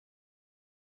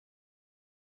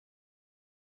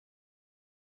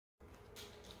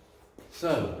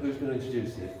So, who's going to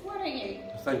introduce you? Why don't you?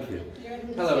 Thank you.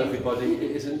 Hello everybody, it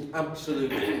is an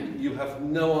absolute, you have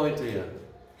no idea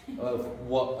of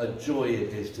what a joy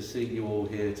it is to see you all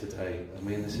here today. I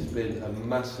mean, this has been a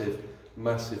massive,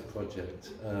 massive project.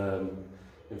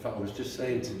 In fact, I was just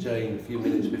saying to Jane a few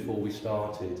minutes before we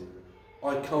started,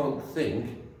 I can't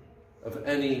think of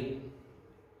any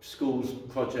schools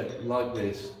project like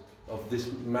this, of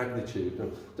this magnitude.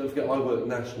 Don't forget, I work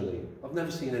nationally. I've never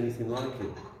seen anything like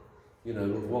it. You know,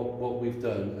 what we've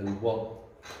done and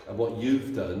what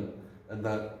you've done, and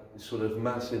that sort of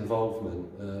mass involvement,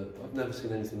 I've never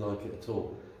seen anything like it at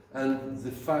all. And the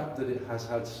fact that it has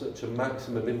had such a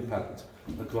maximum impact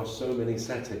across so many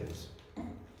settings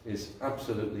is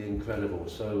absolutely incredible.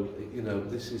 So, you know,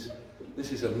 this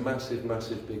is a massive,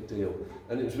 massive big deal.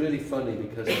 And it was really funny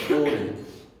because this morning,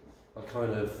 I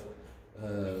kind of,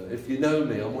 if you know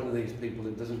me, I'm one of these people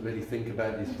that doesn't really think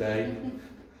about his day.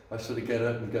 I sort of get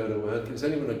up and go to work. It was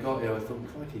only when I got here I thought,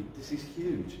 crikey, this is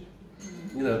huge.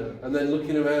 You know, and then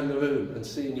looking around the room and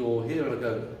seeing you all here, and I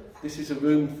go, this is a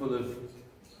room full of,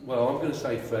 well, I'm going to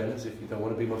say friends. If you don't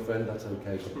want to be my friend, that's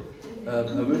okay. But,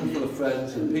 a room full of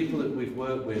friends and people that we've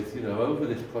worked with, you know, over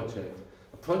this project.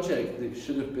 A project that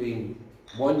should have been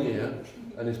 1 year,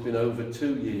 and it's been over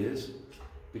 2 years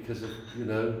because of, you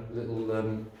know,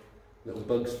 little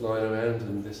bugs flying around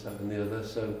and this, that and the other.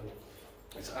 So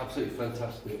it's absolutely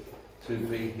fantastic to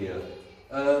be here.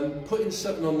 Putting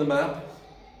Sutton on the map.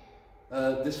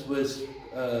 This was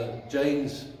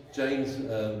Jane's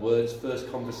words, first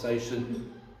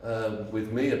conversation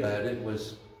with me about it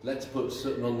was, let's put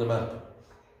Sutton on the map.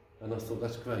 And I thought,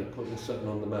 that's great, putting Sutton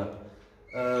on the map.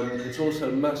 It's also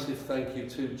a massive thank you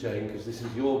to Jane, because this is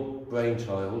your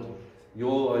brainchild,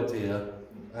 your idea,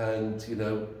 and you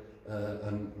know,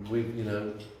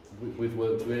 we've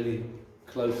worked really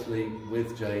closely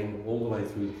with Jane all the way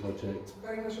through the project.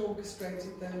 Very much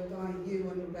orchestrated though by you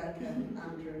and Rebecca and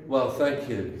Andrew. Well, thank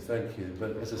you.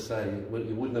 But as I say, it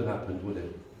wouldn't have happened, would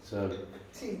it? So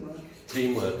teamwork.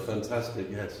 Teamwork, fantastic,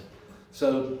 yes.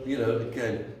 So, you know,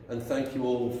 again, and thank you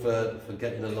all for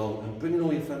getting along and bringing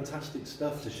all your fantastic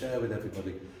stuff to share with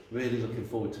everybody. Really looking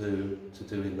forward to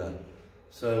doing that.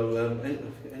 So,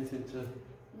 anything to...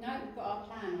 No, we've got our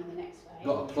plan on the next slide.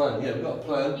 Got a plan, yeah, we've got a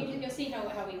plan. You'll see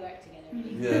how we work together.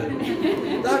 Yeah,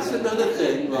 that's another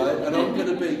thing, right? And I'm going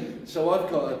to be, so I've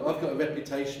got a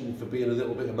reputation for being a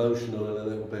little bit emotional and a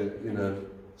little bit, you know,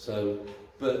 so,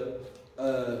 but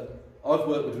I've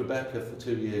worked with Rebecca for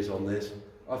 2 years on this.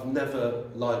 I've never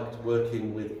liked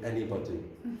working with anybody.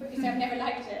 Because I've never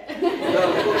liked it.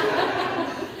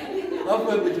 No, I've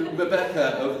worked with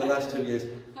Rebecca over the last 2 years.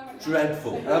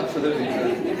 Dreadful, absolutely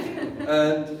dreadful.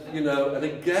 And, you know, and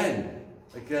again,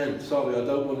 sorry, I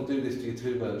don't want to do this to you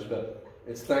too much, but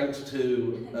it's thanks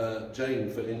to Jane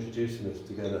for introducing us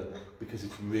together, because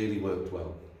it's really worked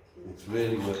well. It's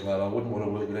really worked well. I wouldn't want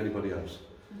to work with anybody else.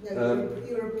 Yeah,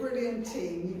 you're a brilliant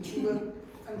team. You work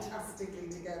fantastically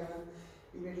together.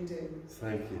 You really do.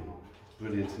 Thank you. It's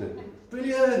brilliant, isn't it? You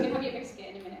Brilliant! can have your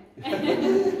biscuit in a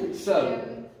minute. So,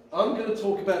 I'm going to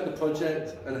talk about the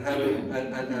project and how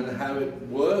it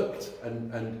worked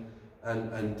and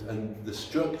the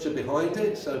structure behind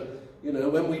it. So, you know,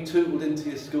 when we tootled into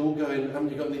your school going, haven't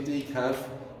you got any decaf?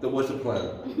 There was a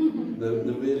plan. there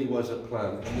really was a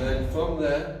plan. And then from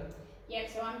there... Yep,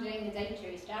 so I'm doing the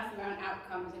data stuff around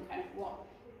outcomes and kind of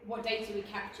what data we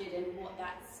captured and what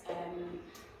that's the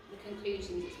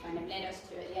conclusions it's kind of led us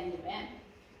to at the end of it.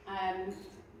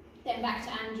 Then back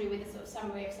to Andrew with a sort of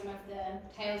summary of some of the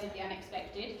tales of the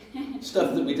unexpected.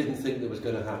 Stuff that we didn't think that was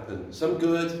going to happen. Some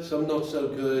good, some not so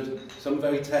good, some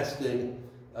very testing.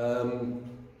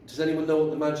 Does anyone know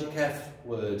what the magic F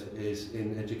word is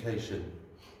in education?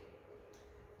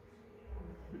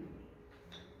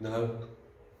 No?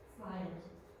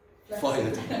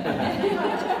 Fired.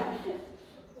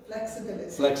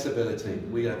 Flexibility. Flexibility.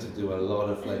 We had to do a lot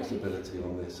of flexibility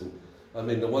on this. And I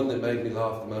mean, the one that made me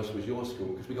laugh the most was your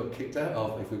school, because we got kicked out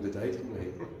halfway through the day, didn't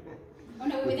we? Oh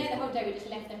no, we were there the whole day, we just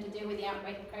left them to deal with the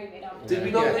outbreak of COVID after. Did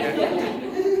we not?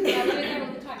 Yeah, we were there all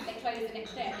the time, they closed the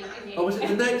next day, I think, didn't you? Oh, was it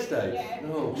the next day? Yeah.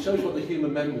 Oh, shows what the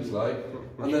human memory's like.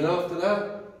 And then after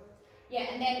that?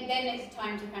 Yeah, and then it's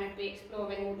time to kind of be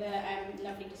exploring all the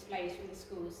lovely displays from the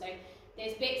schools. So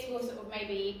there's bits we'll sort of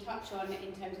maybe touch on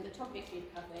in terms of the topics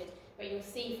we've covered, but you'll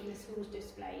see from the schools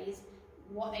displays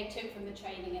what they took from the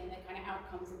training and the kind of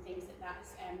outcomes and things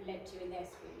that's led to in their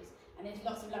schools. And there's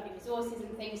lots of lovely resources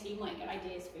and things, so you might get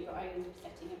ideas for your own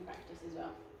setting and practice as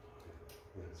well.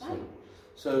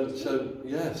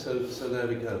 Yeah, so there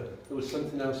we go. There was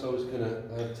something else I was going to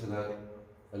add to that,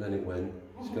 and then it went.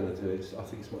 It's going to do it. I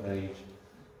think it's my age.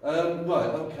 Right,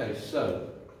 okay, so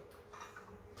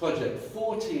project,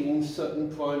 14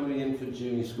 Sutton Primary Infant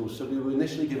Junior Schools. So we were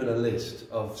initially given a list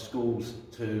of schools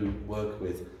to work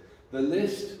with. The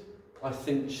list, I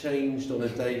think, changed on a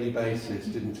daily basis,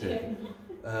 didn't it?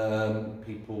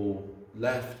 People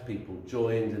left, people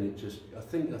joined, and it just, I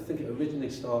think it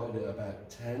originally started at about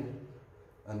 10,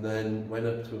 and then went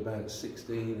up to about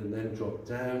 16, and then dropped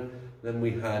down. Then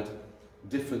we had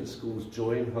different schools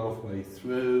join halfway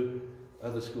through,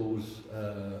 other schools,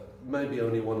 maybe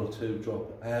only one or two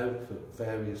drop out for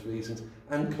various reasons,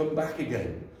 and come back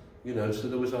again, you know, so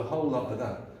there was a whole lot of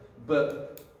that.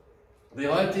 But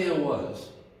the idea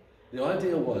was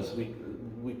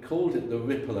we called it the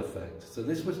ripple effect. So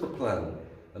this was the plan,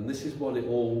 and this is what it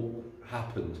all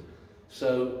happened.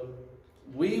 So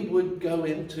we would go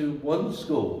into one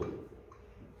school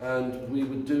and we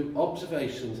would do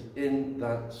observations in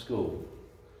that school.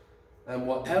 And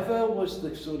whatever was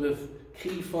the sort of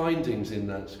key findings in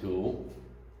that school,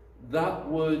 that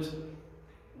would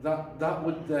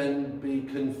then be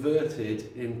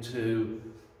converted into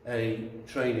a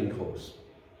training course.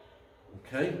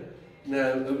 Okay?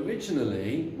 Now,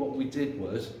 originally, what we did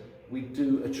was we'd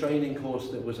do a training course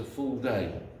that was a full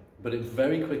day, but it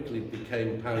very quickly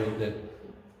became apparent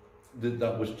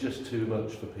that was just too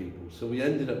much for people. So we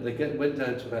ended up, went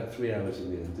down to about 3 hours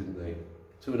in the end, didn't they?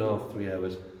 2.5, 3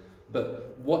 hours.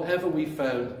 But whatever we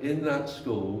found in that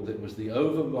school that was the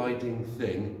overriding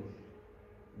thing,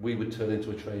 we would turn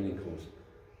into a training course.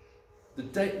 The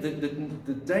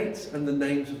dates and the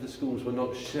names of the schools were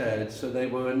not shared, so they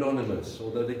were anonymous,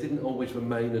 although they didn't always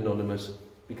remain anonymous,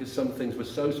 because some things were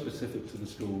so specific to the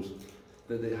schools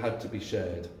that it had to be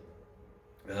shared.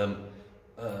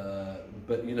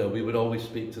 But, you know, we would always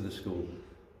speak to the school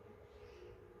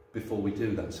before we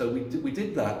do that. So we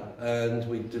did that, and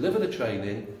we delivered the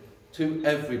training to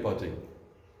everybody.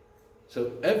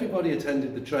 So everybody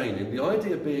attended the training. The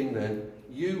idea being then,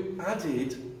 you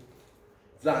added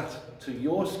that to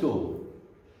your school.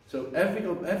 So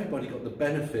everybody got the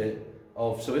benefit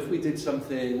of, so if we did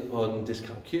something on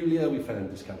dyscalculia, we found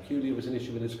dyscalculia was an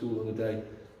issue in a school on a day,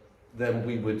 then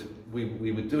we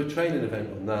would do a training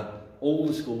event on that. All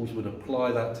the schools would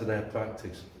apply that to their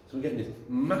practice. So we're getting this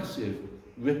massive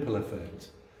ripple effect.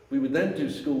 We would then do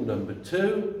school number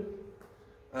 2,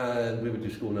 and we would do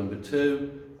school number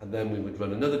 2, and then we would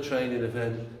run another training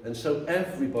event, and so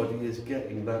everybody is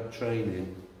getting that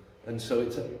training. And so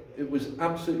it was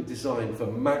absolutely designed for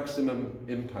maximum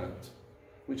impact,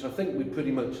 which I think we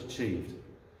pretty much achieved.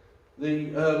 I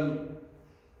clicked on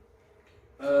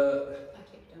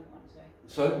one, sorry.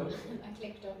 Sorry? I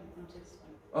clicked on onto this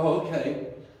one. Oh, okay.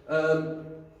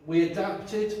 We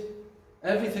adapted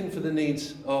everything for the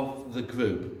needs of the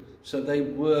group. So they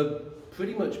were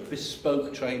pretty much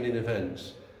bespoke training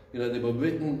events. You know, they were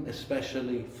written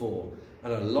especially for,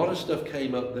 and a lot of stuff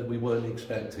came up that we weren't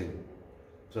expecting.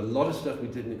 So a lot of stuff we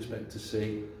didn't expect to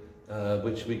see,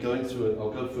 which we're going through. I'll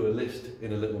go through a list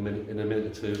in a minute or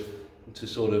two, to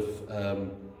sort of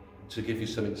to give you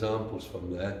some examples from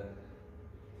there.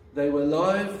 They were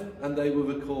live and they were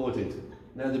recorded.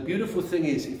 Now the beautiful thing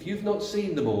is, if you've not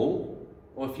seen them all,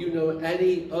 or if you know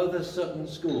any other Sutton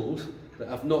schools that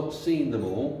have not seen them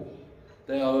all,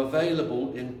 they are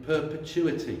available in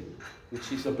perpetuity,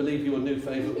 which is, I believe, your new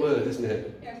favourite word, isn't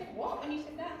it? Yeah, I said, what when you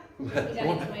said that? Is that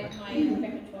my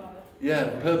repertoire? Yeah,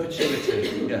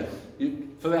 perpetuity, yeah.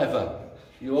 Forever.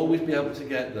 You'll always be able to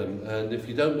get them, and if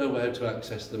you don't know how to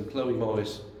access them,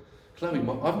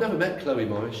 I've never met Chloe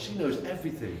Morris, she knows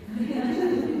everything.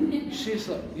 She's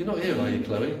like, you're not here, are you,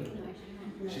 Chloe?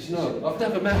 No, She's not. I've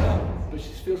never met her, but she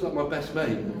feels like my best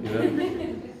mate, you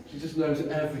know. She just knows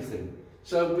everything.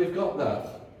 So we've got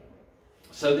that.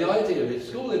 So the idea is,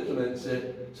 school implements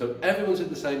it, so everyone's at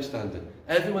the same standard.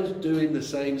 Everyone's doing the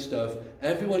same stuff.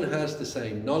 Everyone has the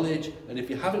same knowledge, and if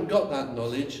you haven't got that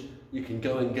knowledge, you can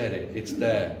go and get it. It's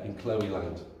there in Chloe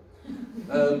Land.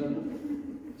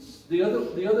 The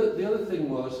other thing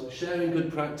was sharing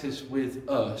good practice with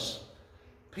us.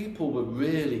 People were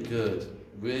really good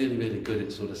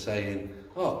at sort of saying,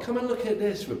 oh, come and look at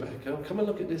this, Rebecca. Come and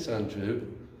look at this, Andrew.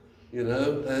 You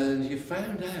know, and you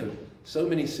found out so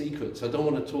many secrets. I don't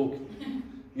want to talk,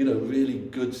 you know, really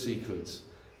good secrets.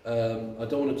 I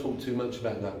don't want to talk too much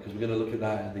about that because we're going to look at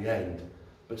that at the end.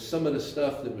 But some of the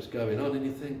stuff that was going on, and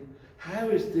you think, how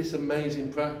is this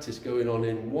amazing practice going on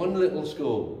in one little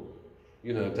school,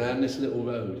 you know, down this little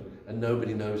road, and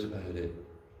nobody knows about it?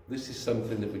 This is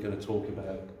something that we're going to talk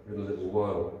about in a little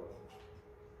while.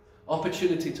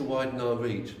 Opportunity to widen our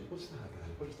reach. What's that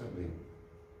about? What does that mean?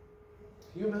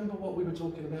 Do you remember what we were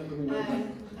talking about when we went back?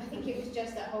 I think it was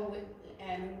just that whole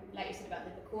like you said about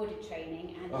the recorded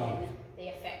training, and then the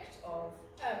effect of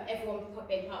everyone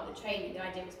being part of the training. The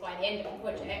idea was by the end of the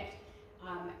project,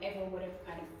 everyone would have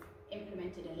kind of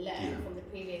implemented and learned from the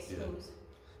previous schools.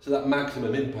 So that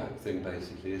maximum impact thing,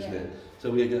 basically, isn't it?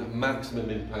 So we get a maximum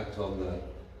impact on that.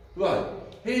 Right,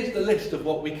 here's the list of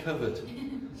what we covered.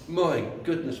 My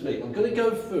goodness me, I'm going to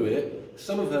go through it.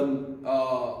 Some of them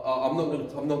are I'm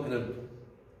not going to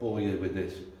bore you with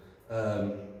this.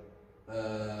 But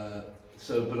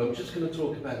I'm just going to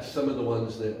talk about some of the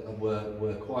ones that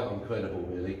were quite incredible,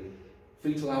 really.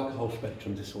 Fetal alcohol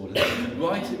spectrum disorder.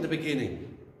 Right at the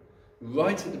beginning,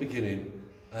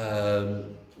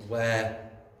 where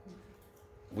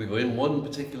we were in one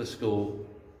particular school,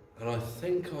 and I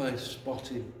think I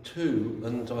spotted 2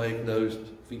 undiagnosed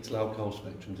fetal alcohol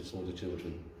spectrum disorder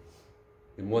children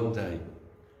in one day.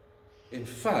 In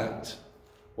fact,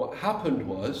 what happened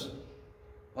was,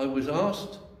 I was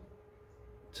asked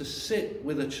to sit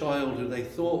with a child who they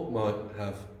thought might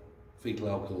have fetal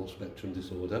alcohol spectrum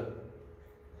disorder,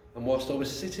 and whilst I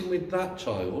was sitting with that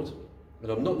child,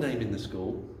 and I'm not naming the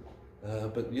school,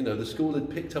 but you know, the school had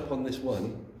picked up on this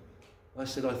one, I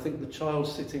said, I think the child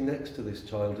sitting next to this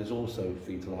child is also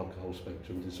fetal alcohol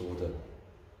spectrum disorder.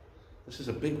 This is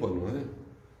a big one, right?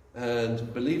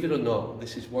 And believe it or not,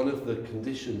 this is one of the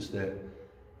conditions that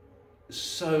it's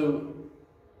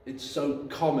so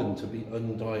common to be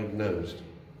undiagnosed.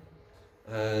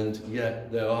 And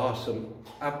yet there are some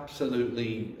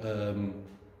absolutely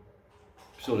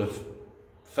sort of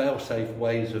fail-safe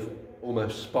ways of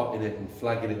almost spotting it and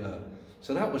flagging it up.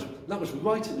 So that was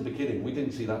right at the beginning. We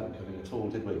didn't see that one coming at all,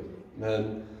 did we?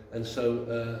 And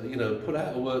so, you know, put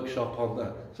out a workshop on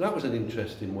that. So that was an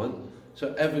interesting one.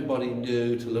 So everybody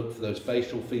knew to look for those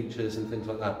facial features and things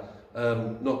like that.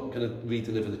 Not going to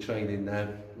re-deliver the training now.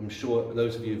 I'm sure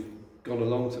those of you who've gone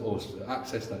along to or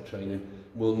accessed that training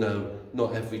will know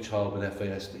not every child with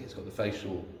FASD has got the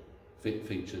facial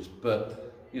features.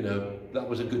 But, you know, that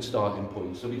was a good starting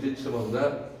point. So we did some on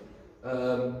that.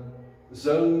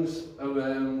 Zones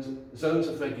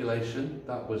of regulation,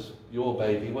 that was your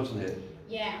baby, wasn't it?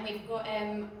 Yeah, and we've got,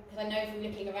 because I know from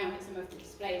looking around at some of the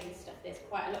displays and stuff, there's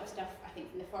quite a lot of stuff, I think,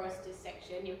 from the Foresters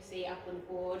section, you'll see up on the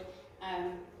board.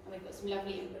 And we've got some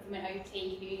lovely input from an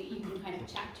OT who you can kind of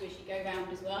chat to as you go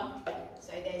around as well.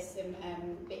 So there's some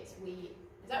bits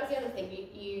because that was the other thing,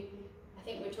 I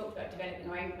think we talked about developing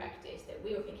our own practice, that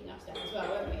we were picking up stuff as well,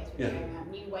 weren't we, as we were going around,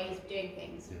 new ways of doing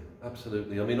things. Yeah,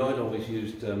 absolutely. I mean, I'd always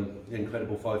used the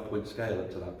incredible 5-point scale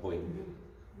up to that point,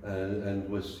 and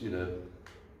was, you know,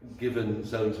 given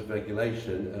zones of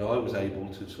regulation, and I was able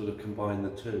to sort of combine the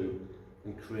two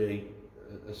and create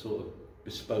a sort of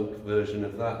bespoke version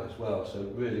of that as well. So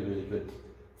really, really good.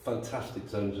 Fantastic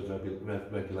zones of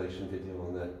regulation video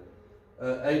on there.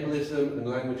 Ableism and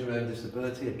language around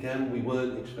disability, again, we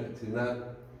weren't expecting that.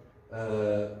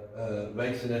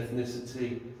 Race and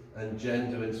ethnicity and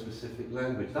gender and specific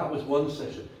language. That was one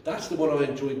session. That's the one I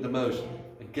enjoyed the most.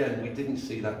 Again, we didn't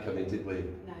see that coming, did we?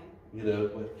 No. You know,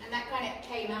 and that kind of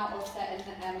came out of certain,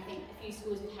 I think a few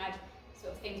schools had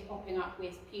sort of things popping up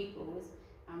with pupils,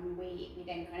 and we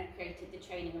then kind of created the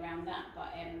training around that.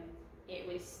 But it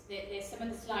was, there's some of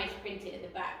the slides printed at the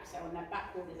back, so on that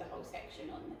back wall there's a whole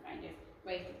section on the kind of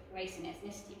race and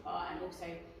ethnicity part, and also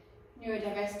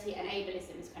neurodiversity and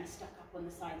ableism is kind of stuck up on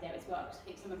the side there as well, because I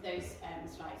think some of those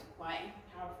slides were quite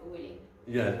powerful, really.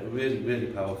 Yeah, really, really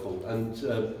powerful. And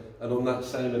on that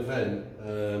same event,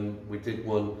 we did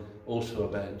one also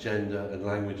about gender and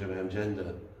language around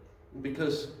gender,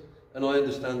 because, and I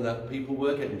understand that people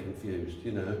were getting confused,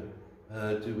 you know,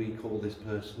 do we call this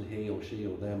person he or she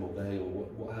or them or they or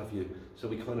what have you? So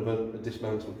we kind of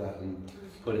dismantled that and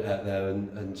put it out there,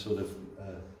 and sort of,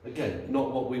 again,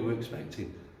 not what we were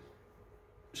expecting.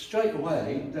 Straight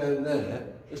away, down there,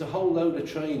 there's a whole load of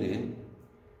training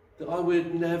that I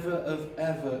would never have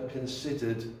ever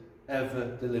considered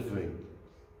ever delivering.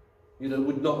 You know,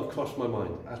 would not have crossed my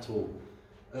mind at all.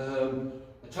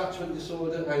 Attachment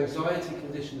disorder, anxiety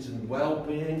conditions and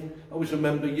well-being. I always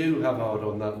remember you, Havard,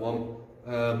 on that one.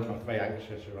 I'm very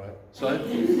anxious, you're right. Sorry?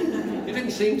 You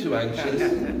didn't seem too anxious.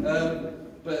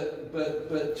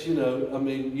 But you know, I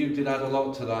mean, you did add a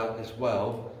lot to that as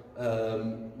well.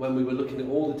 When we were looking at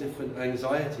all the different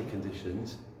anxiety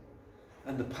conditions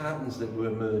and the patterns that were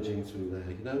emerging through there,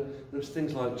 you know, there's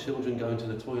things like children going to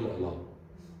the toilet a lot.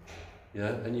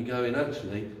 Yeah, and you're going,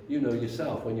 actually, you know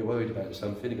yourself, when you're worried about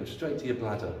something, you go straight to your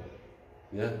bladder.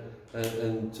 Yeah,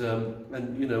 and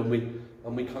you know,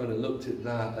 we kind of looked at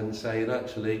that and saying,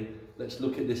 actually, let's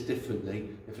look at this differently.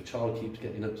 If a child keeps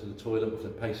getting up to the toilet, if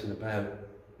they're pacing about,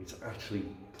 it's actually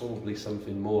probably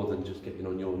something more than just getting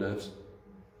on your nerves.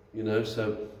 You know,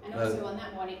 so... And also on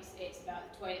that one, it's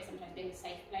about the toilet sometimes being a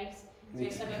safe place. So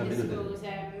some of the schools,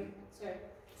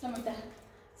 some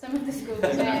of the schools,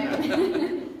 and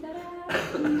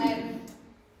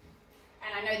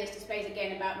I know there's displays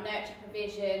again about nurture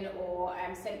provision or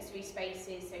sensory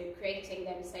spaces, so creating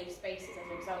them safe spaces as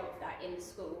a result of that in the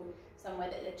school, somewhere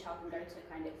that the child can go to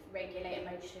kind of regulate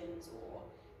emotions or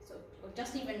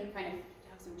just even kind of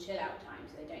have some chill out time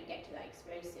so they don't get to that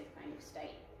explosive kind of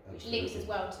state. Which links as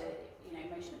well to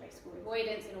emotional-based school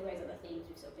avoidance and all those other themes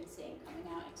we've sort of been seeing coming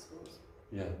out in schools.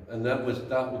 Yeah, and that was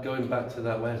going back to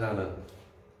that. Where's Anna?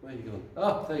 Where are you going?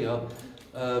 Ah, there you are.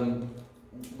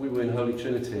 We were in Holy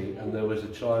Trinity, and there was a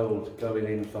child going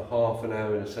in for half an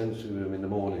hour in a sensory room in the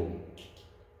morning.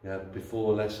 Yeah,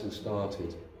 before lessons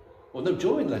started. Well, no,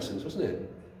 during lessons, wasn't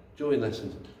it? During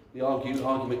lessons. The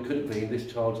argument could have been this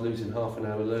child's losing half an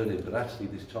hour learning, but actually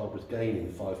this child was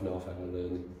gaining 5.5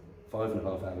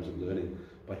 hours of learning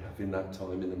by having that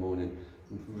time in the morning.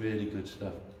 Really good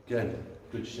stuff. Again,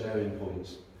 good sharing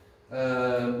points.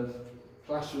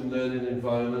 Classroom learning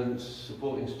environments,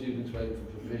 supporting students waiting for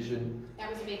provision. That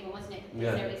was a big one, wasn't it? Because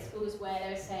yeah. There were schools where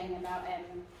they were saying about a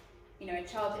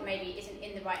child that maybe isn't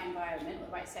in the right environment or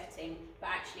the right setting, but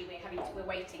actually we're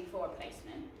waiting for a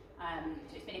placement.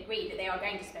 So it's been agreed that they are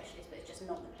going to specialists, but it's just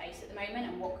not the place at the moment.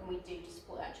 And what can we do to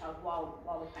support that child while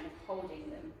we're kind of holding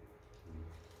them?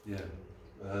 Yeah.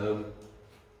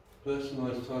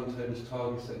 Personalised timetables,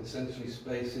 target setting, sensory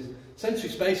spaces. Sensory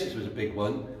spaces was a big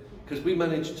one because we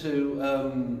managed to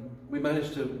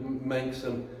make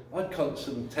some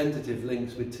tentative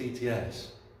links with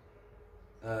TTS,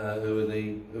 who are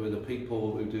the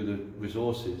people who do the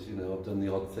resources. I've done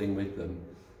the odd thing with them,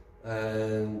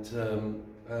 and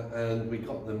we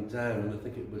got them down. And I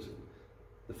think it was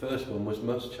the first one was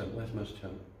Muschamp. Where's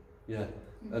Muschamp? Yeah,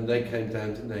 and they came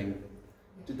down, didn't they?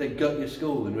 Did they gut your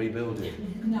school and rebuild it?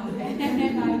 No, but they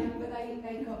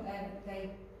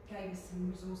gave us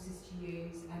some resources to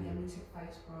use, and then we took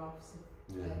photographs of,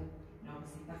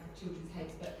 obviously back of children's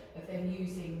heads, but of them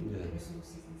using the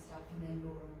resources and stuff, and then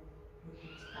Laura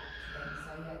reported back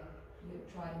to them. So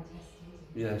tried and tested.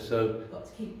 Yeah, so got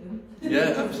to keep them.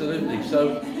 Yeah, absolutely. So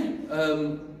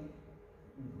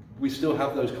we still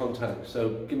have those contacts.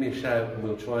 So give me a shout, and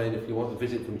we'll try and if you want a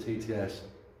visit from TTS.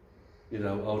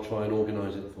 I'll try and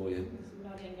organise it for you. There's a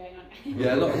lot going on.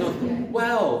 Yeah, a lot.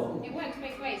 Well, it works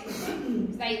both ways, doesn't it?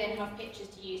 Because they then have pictures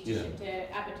to use to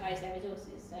advertise their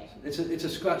resources. So it's a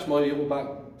scratch my little back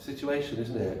situation,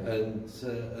 isn't it? And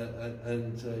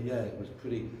it was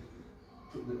pretty.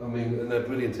 I mean, and they're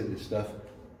brilliant at this stuff.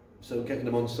 So getting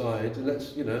them on side, and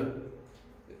let's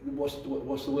what's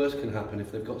the worst can happen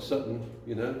if they've got Sutton?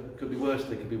 Could be worse.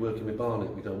 They could be working with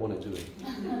Barnet. We don't want it, do we?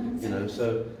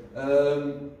 So.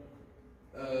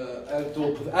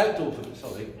 Outdoor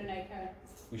sorry. No, Karen.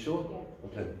 You sure?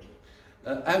 Yeah. Okay.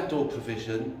 Outdoor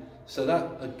provision. So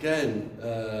that again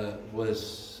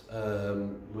was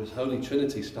Holy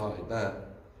Trinity started that.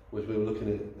 Was we were looking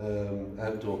at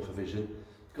outdoor provision.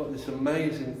 Got this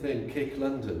amazing thing, Kick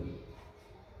London.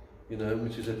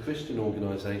 Which is a Christian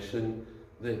organisation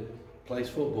that plays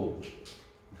football.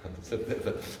 That's a bit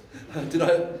of a. Did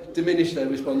I diminish their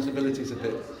responsibilities a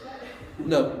bit?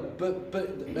 No, but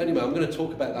anyway, I'm going to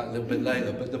talk about that a little bit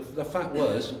later. But the fact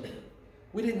was,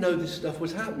 we didn't know this stuff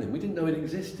was happening. We didn't know it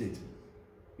existed.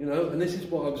 And this is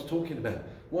what I was talking about.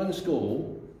 One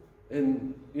school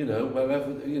in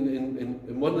wherever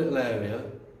in one little area,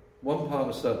 one part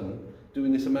of Sutton,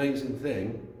 doing this amazing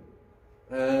thing,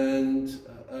 and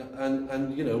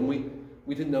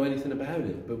we didn't know anything about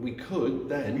it, but we could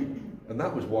then, and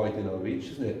that was widening our reach,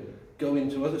 isn't it? Go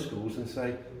into other schools and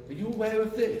say, are you aware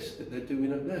of this that they're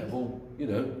doing up there? Well,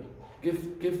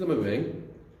 give them a ring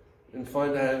and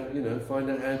find out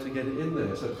how to get it in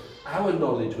there. So our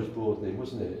knowledge was broadening,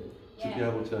 wasn't it? To be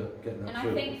able to get that through. And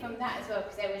I think from that as well,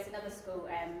 because there was another school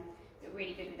that were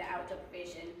really good with the outdoor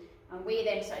provision, and we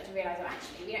then started to realise,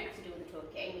 actually, we don't have to do all the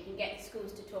talking. We can get the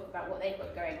schools to talk about what they've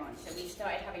got going on. So we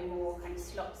started having more kind of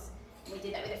slots. And we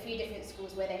did that with a few different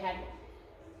schools where they had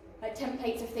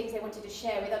templates of things they wanted to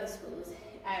share with other schools,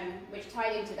 which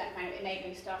tied into that kind of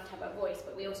enabling staff to have a voice.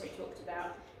 But we also talked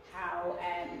about how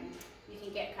you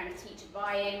can get kind of teacher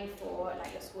buy-in for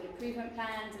like your school improvement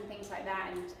plans and things like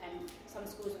that. And some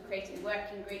schools were creating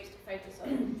working groups to focus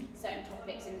on certain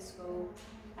topics in the school.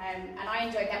 And I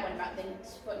enjoyed that one about the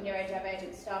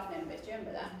neurodivergent staff members. Do you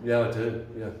remember that? Yeah, I do.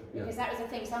 Yeah. Because that was the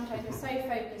thing. Sometimes we're so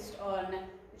focused on the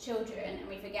children, and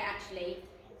we forget actually,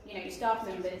 your staff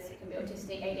members can be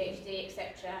autistic, ADHD,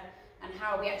 etc. And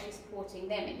how are we actually supporting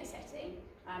them in the setting,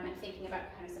 and thinking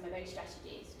about kind of some of those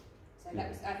strategies. So I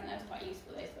think that was quite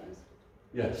useful. Those ones.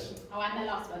 Yes. Oh, and the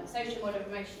last one, social model of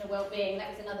emotional well-being,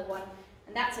 that was another one.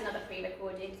 And that's another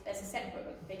pre-recorded, there's a separate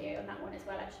video on that one as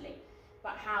well actually.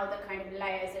 But how the kind of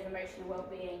layers of emotional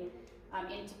well-being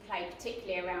interplay,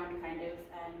 particularly around kind of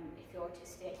if you're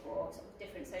autistic or sort of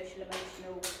different social,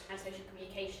 emotional and social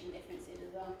communication differences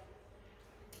as well.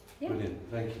 Yeah. Brilliant,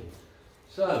 thank you.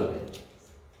 So,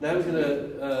 now we're going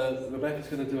to, Rebecca's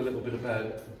going to do a little bit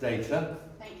about data.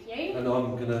 Thank you. And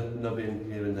I'm going to nub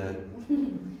in here and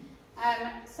then.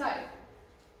 So,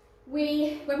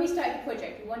 when we started the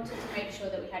project, we wanted to make sure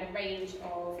that we had a range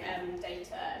of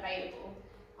data available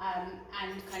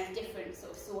and kind of different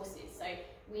sort of sources. So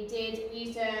we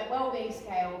used a wellbeing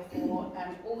scale for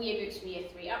all year groups from year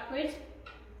 3 upward.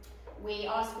 We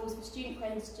asked schools for student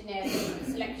questionnaires for a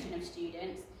selection of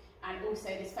students, and also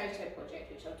this photo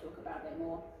project, which I'll talk about a bit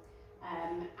more.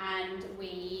 And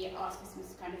we asked for some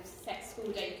kind of set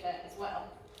school data as well.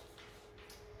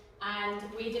 And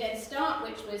we did a start,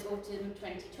 which was autumn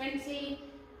 2020,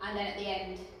 and then at the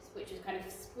end, which was kind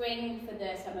of spring for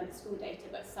some of the school data,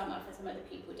 but summer for some of the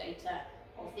pupil data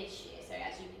of this year. So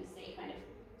as you can see, kind of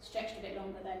stretched a bit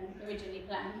longer than originally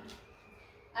planned.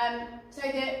 So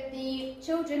the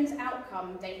children's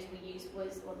outcome data we used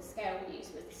was, or the scale we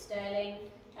used was the Sterling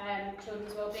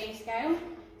Children's Wellbeing Scale.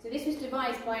 So this was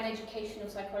devised by an educational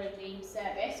psychology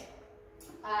service.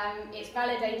 It's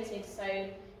validated, so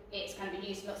it's kind of been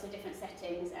used in lots of different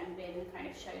settings and been kind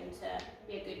of shown to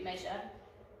be a good measure.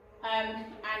 And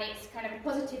it's kind of a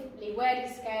positively worded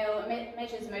scale,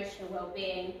 measures emotional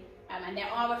well-being, and there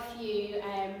are a few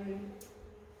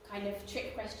kind of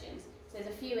trick questions. So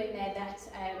there's a few in there that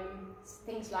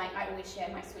things like, I always share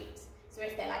my sweets. So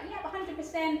if they're like, yeah,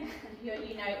 100%,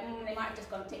 you know, they might have just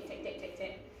gone tick, tick, tick, tick,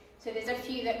 tick. So there's a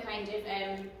few that kind of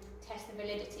test the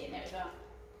validity in there as well.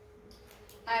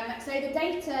 So the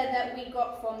data that we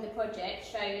got from the project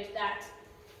showed that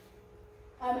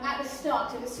at the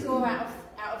start, so the score out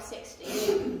of 60,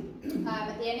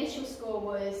 the initial score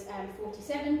was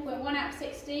 47.1 out of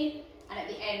 60, and at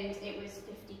the end it was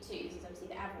 52, this is obviously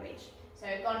the average. So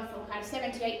it gone from kind of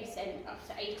 78% up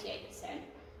to 88%.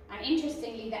 And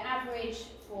interestingly, the average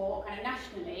for kind of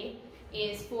nationally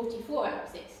is 44 out of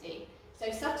 60.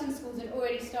 So Sutton Schools had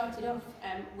already started off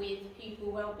with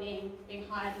pupil wellbeing being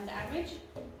higher than the average,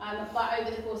 but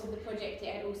over the course of the project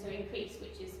it had also increased,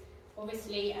 which is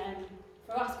obviously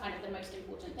for us kind of the most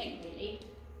important thing really.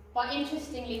 But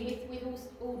interestingly, with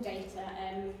all data,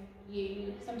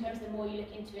 sometimes the more you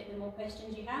look into it, the more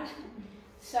questions you have.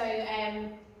 So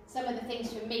some of the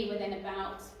things for me were then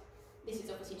about, this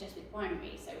is obviously just with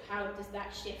primary, so how does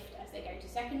that shift as they go to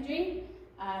secondary?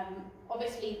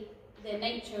 Obviously, the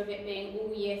nature of it being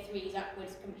all year 3s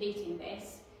upwards completing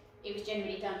this, it was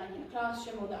generally done like in a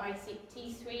classroom or the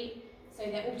ICT suite, so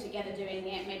they're all together doing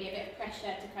it, maybe a bit of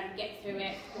pressure to kind of get through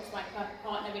it, what's my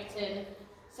partner written.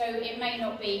 So it may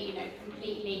not be, you know,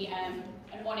 completely an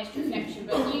honest reflection,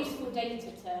 but useful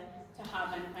data to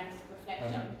have and kind of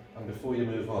reflect on. And before you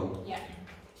move on, yeah,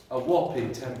 a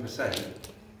whopping 10%,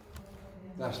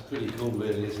 that's pretty cool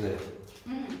really, isn't it?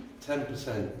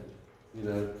 10%, you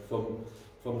know,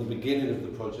 from the beginning of the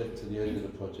project to the end of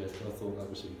the project, I thought that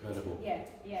was incredible.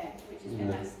 Yeah, which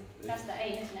is that's the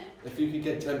aim, isn't it? If you could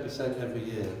get 10% every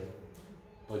year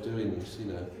by doing this,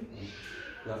 you know,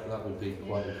 that would be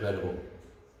quite incredible.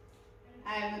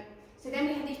 So then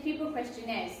we had these pupil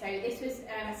questionnaires. So this was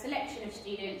a selection of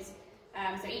students.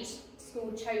 So each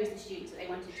school chose the students that they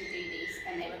wanted to do these,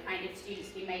 and they were kind of students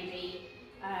who maybe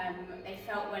they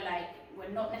felt were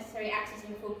not necessarily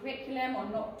accessing full curriculum, or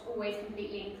not always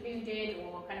completely included,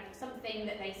 or kind of something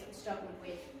that they sort of struggled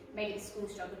with. Maybe the school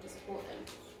struggled to support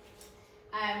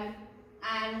them.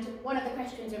 And one of the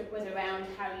questions was around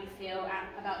how you feel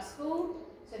about school.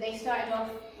 So they started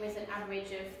off with an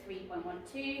average of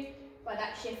 3.12, but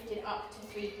that shifted up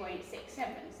to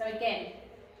 3.67. So again,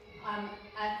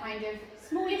 a kind of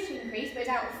smallish increase, but it's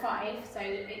out of 5, so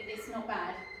it's not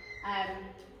bad.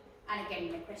 And again,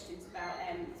 you know, questions about,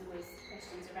 there's always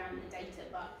questions around the data,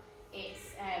 but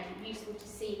it's useful to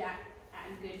see that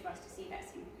and good for us to see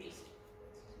that's increased.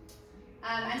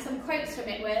 And some quotes from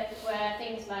it were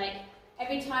things like,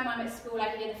 every time I'm at school I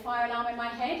can hear the fire alarm in my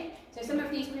head. So some of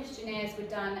these questionnaires were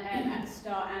done at the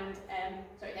start and,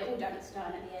 they're all done at the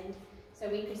start and at the end. So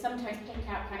we could sometimes pick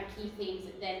out kind of key themes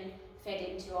that then fed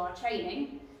into our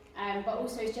training. But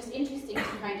also it's just interesting to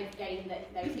kind of gain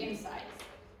those insights.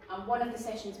 One of the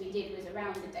sessions we did was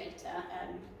around the data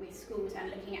with schools and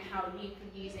looking at how you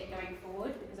could use it going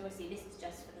forward, because obviously this is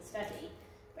just for the study,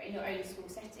 but in your own school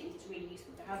settings it's really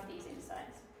useful to have these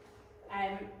insights.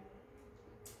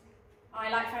 I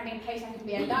like finding a place I can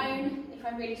be alone if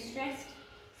I'm really stressed.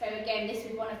 So again, this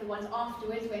was one of the ones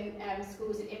afterwards when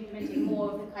schools had implemented more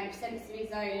of the kind of sensory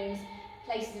zones,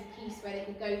 places of peace where they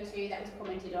could go to, that was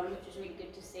commented on, which was really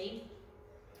good to see.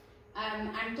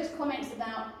 And just comments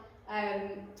about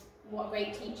what a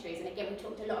great teacher is. And again, we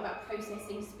talked a lot about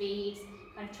processing speeds,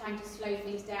 kind of trying to slow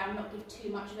things down, not give too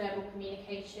much verbal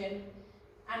communication.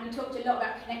 And we talked a lot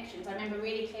about connections. I remember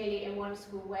really clearly in one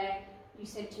school where you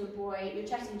said to a boy, you were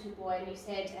chatting to a boy and you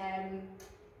said,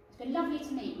 it's been lovely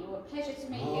to meet you, or a pleasure to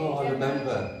meet you. Oh, I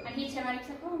remember. And he turned around and he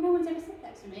said, oh, no one's ever said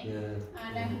that to me. Yeah.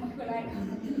 And we were like,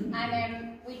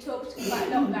 and we talked quite a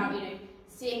lot about, you know,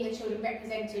 seeing the children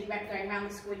represented, going around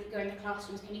the school. If you go in the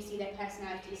classrooms, can you see their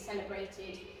personalities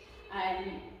celebrated?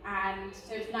 And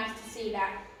so it's nice to see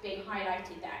that being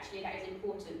highlighted, that actually that is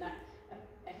important, that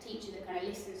a teacher that kind of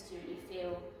listens to you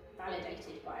feel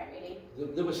validated by it,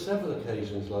 really. There were several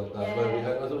occasions like that where we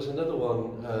had. There was another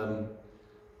one.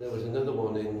 There was another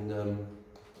one in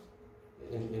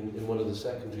one of the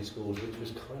secondary schools, which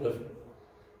was kind of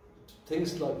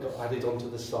things like got added onto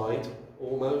the side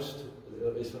almost.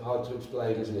 It's hard to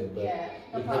explain, isn't it? But yeah,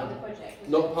 not part of the project.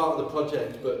 Not part of the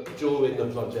project, but during the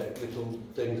project, little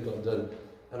things got done.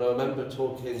 And I remember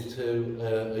talking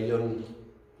to a young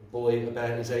boy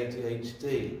about his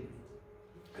ADHD,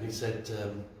 and he said,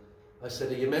 I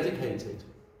said, are you medicated?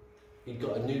 He'd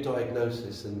got a new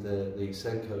diagnosis, and the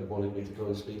Senko wanted me to go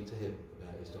and speak to him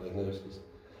about his diagnosis.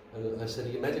 And I said,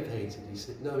 are you medicated? He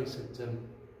said, no. He said,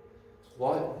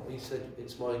 why? He said,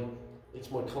 it's my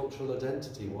cultural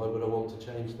identity. Why would I want to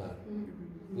change that?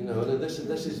 Mm-hmm. You know, and this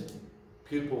is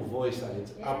pupil voice at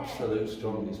its absolute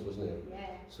strongest, wasn't it?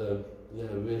 Yeah. So,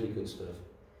 yeah, really good stuff.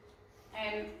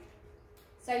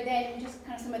 So then just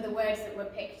kind of some of the words that were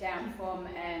picked out from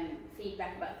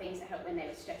feedback about things that help when they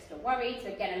were stressed or worried. So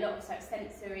again, a lot of such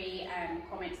sensory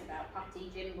comments about putty,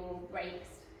 gimbal,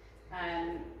 brakes,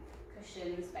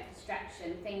 cushions, like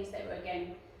distraction, things that were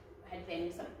again, had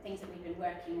been some things that we've been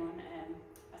working on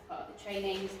as part of the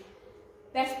trainings.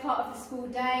 Best part of the school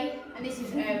day, and this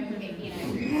is, you know,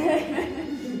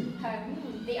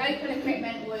 the open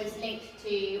equipment was linked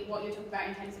to what you're talking about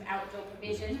in terms of outdoor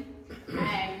provision.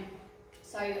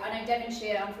 So I know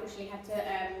Devonshire unfortunately had to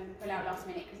pull out last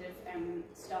minute because of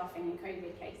staffing and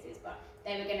COVID cases, but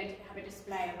they were going to have a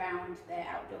display around their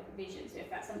outdoor provision. So if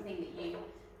that's something that you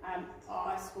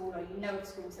are a school or you know of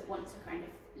schools that want to kind of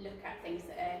look at things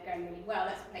that are going really well,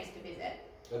 that's a place to visit.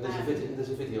 And there's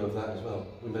a video of that as well.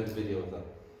 We made a video of that.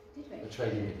 Did we? A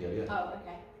training video, yeah. Oh,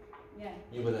 okay. Yeah.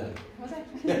 You were there. Was I?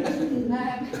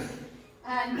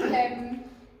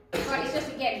 But it's just,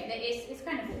 again, it's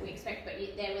kind of what we expect, but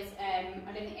there was,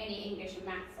 I don't think any English and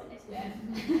maths on this there.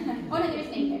 Oh no, there is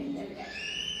an English, there we go.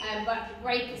 But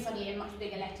break is suddenly in much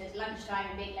bigger letters, lunchtime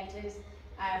in big letters.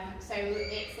 So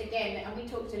it's, again, and we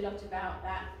talked a lot about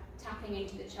that, tapping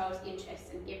into the child's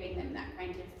interests and giving them that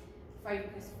kind of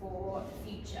focus for the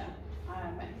future,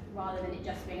 rather than it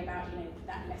just being about, you know,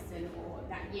 that lesson or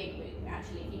that year group.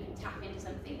 Actually, if you can tap into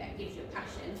something that gives you a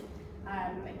passion,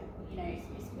 you know,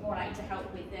 it's more likely to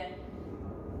help with the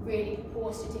really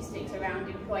poor statistics around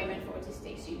employment for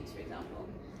autistic students, for example.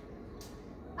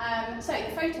 So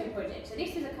the photo project. So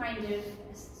this is a kind of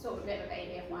sort of a bit of a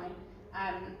baby of mine.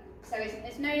 So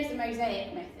it's known as the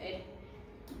mosaic method.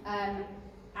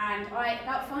 And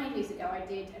about 5 years ago, I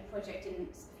did a project in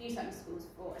a few Sutton Schools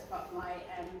as part of my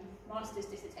master's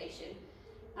dissertation.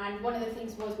 And one of the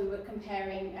things was we were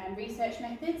comparing research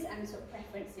methods and sort of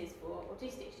preferences for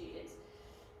autistic students.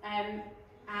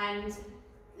 And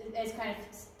there's kind of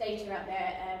data out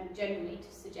there generally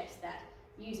to suggest that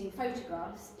using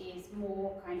photographs is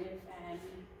more kind of,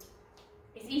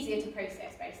 it's easier to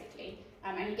process basically,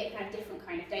 and you get kind of different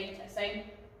kind of data. So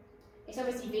it's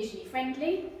obviously visually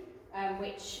friendly,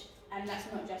 and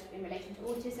that's not just in relation to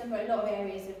autism, but a lot of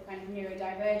areas of kind of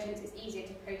neurodivergence. It's easier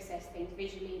to process things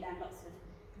visually than lots of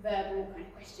verbal kind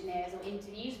of questionnaires or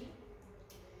interviews.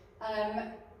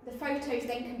 The photos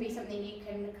then can be something you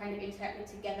can kind of interact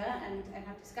with together and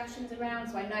have discussions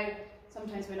around. So I know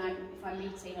sometimes if I'm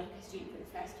meeting like a student for the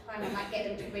first time, I might get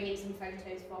them to bring in some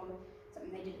photos from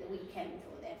something they did at the weekend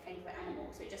or their favourite animal.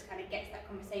 So it just kind of gets that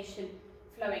conversation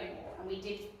flowing more. And we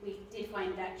did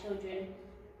find that children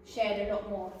shared a lot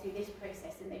more through this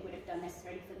process than they would have done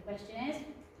necessarily for the questionnaires.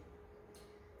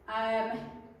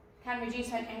 Can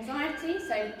reduce anxiety.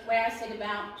 So where I said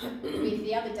about with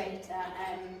the other data,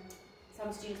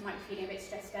 some students might be feeling a bit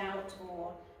stressed out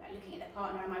or like looking at their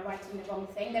partner, am I writing the wrong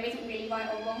thing? There isn't really right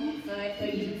or wrong for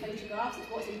using photographs, it's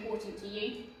what's important to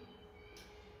you.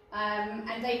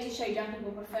 And data showed young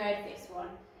people preferred this one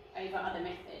over other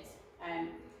methods. And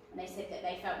they said that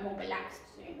they felt more relaxed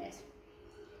doing this.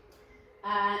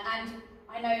 And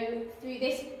I know through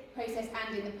this process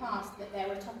and in the past that there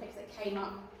were topics that came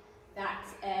up that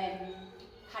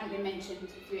hadn't been mentioned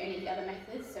through any of the other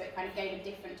methods, so it kind of gave a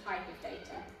different type of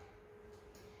data.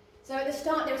 So at the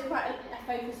start there was quite a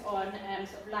focus on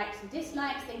sort of likes and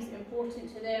dislikes, things that are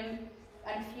important to them,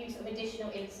 and a few sort of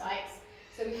additional insights.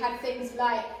 So we had things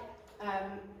like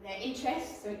their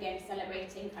interests, so again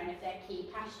celebrating kind of their key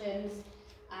passions,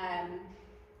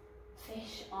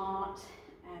 fish, art,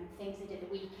 things they did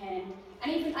the weekend,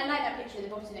 and even I like that picture at the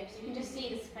bottom there because you can just see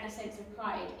this kind of sense of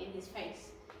pride in his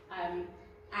face.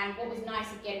 And what was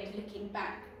nice again was looking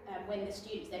back when the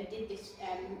students then did this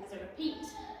as a repeat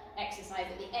exercise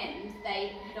at the end,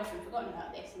 they had often forgotten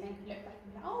about this and then could look back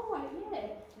and be like, oh yeah,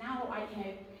 now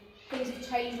things have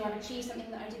changed, or I've achieved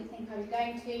something that I didn't think I was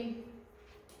going to.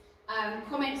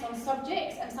 Comments on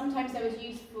subjects, and sometimes there was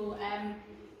useful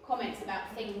comments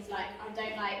about things like, I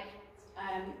don't like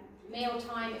meal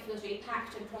time, it feels really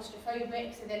packed and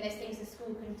claustrophobic, so then there's things the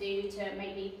school can do to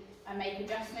maybe make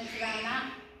adjustments around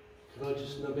that. Can I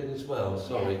just nub in as well?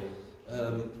 Sorry.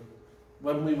 Yeah.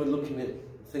 When we were looking at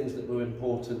things that were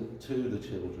important to the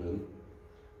children,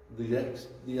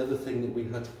 the other thing that we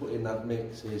had to put in that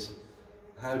mix is,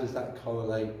 how does that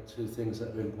correlate to things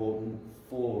that are important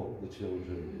for the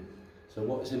children? So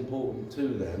what is important to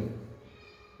them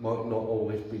might not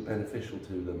always be beneficial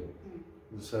to them.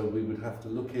 So we would have to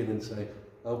look in and say,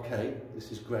 okay,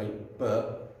 this is great,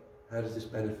 but how does this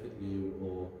benefit you,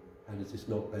 or how does this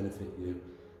not benefit you?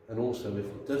 And also, if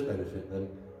it does benefit them,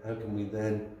 how can we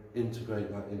then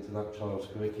integrate that into that child's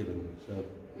curriculum?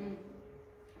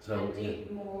 So and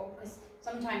do more, because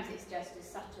sometimes it's just as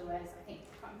subtle as, I think,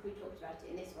 I can't remember who talked about it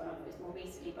in this one, or it was more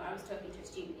recently, but I was talking to a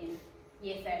student in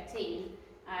year 13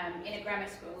 in a grammar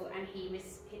school, and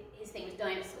his thing was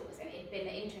dinosaurs, and it had been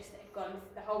the interest that had gone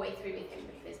the whole way through with him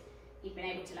because he'd been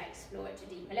able to like explore it to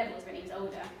deeper levels when he was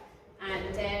older.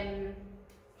 And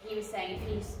he was saying if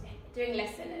he's doing a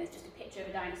lesson and there's just a picture of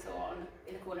a dinosaur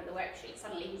in the corner of the worksheet,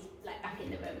 suddenly he's like back in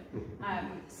the room.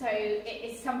 So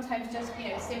it's sometimes just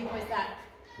as simple as that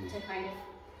to kind of.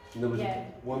 And there was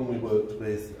one we worked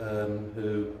with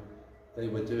who they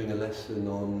were doing a lesson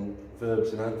on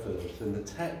verbs and adverbs, and the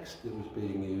text that was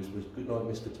being used was "Good night,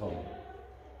 Mr. Tom,"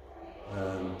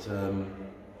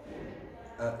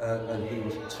 and he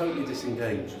was totally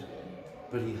disengaged,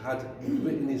 but he had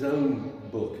written his own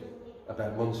book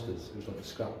about monsters. It was like a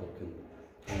scrapbook,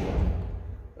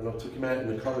 and I took him out in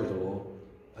the corridor,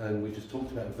 and we just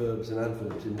talked about verbs and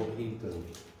adverbs in what he'd done,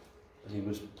 and he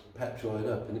was petrified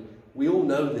up. And we all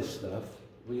know this stuff.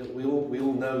 We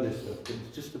all know this stuff, but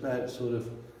it's just about sort of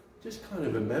just kind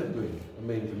of remembering. I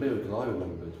mean, it's a miracle I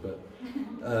remembered, but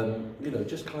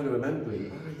just kind of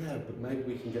remembering. Oh yeah, but maybe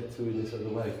we can get through in this other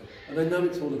way. And I know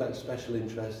it's all about special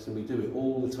interests, and we do it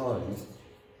all the time.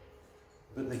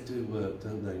 But they do work,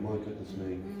 don't they? My goodness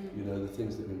me. The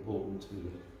things that are important to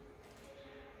them.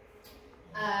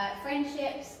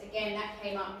 Friendships, again, that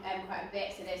came up quite a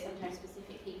bit. So there's sometimes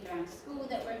specific people around school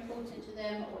that were important to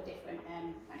them, or different kind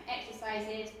of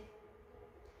exercises.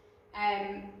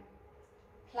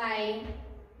 Play,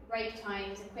 break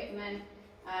times, equipment,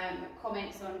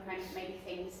 comments on kind of maybe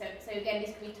things. So again,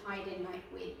 this could be tied in like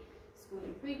with school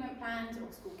improvement plans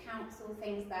or school council,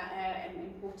 things that are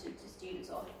important to students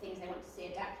or things they want to see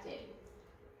adapted.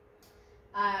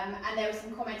 And there were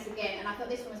some comments again, and I thought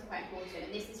this one was quite important,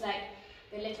 and this is like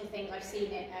the little things I've seen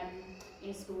it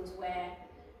in schools where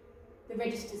the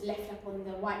register's left up on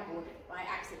the whiteboard by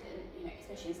accident,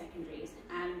 especially in secondaries,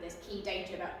 and there's key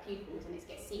data about pupils and it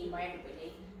gets seen by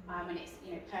everybody, and it's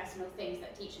personal things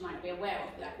that teacher might not be aware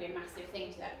of, but that could be a massive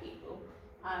thing to that pupil.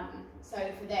 So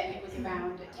for them it was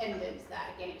around attendance,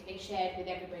 that again it was being shared with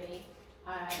everybody,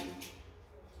 and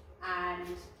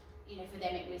for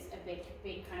them it was a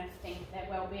big kind of thing for their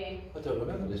well-being. I don't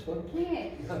remember this one. Yeah,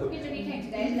 good job you came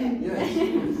today, isn't it? Yes,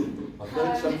 I've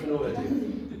learned something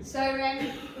already. So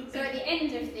at the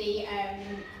end of the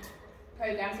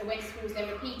programme, so when schools then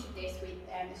repeated this with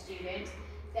the students,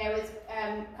 there was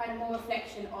kind of more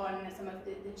reflection on some of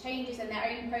the changes and their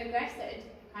own progress that had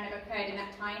kind of occurred in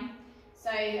that time.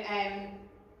 So I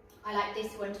like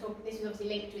this one. This was obviously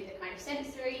linked with the kind of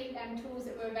sensory tools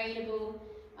that were available,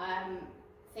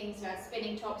 things like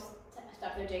spinning tops,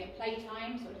 stuff they were doing at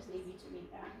playtime, so I'll just leave you to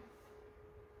read that.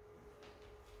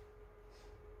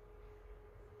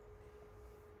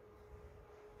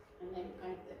 And then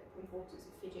kind of the importance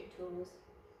of fidget tools.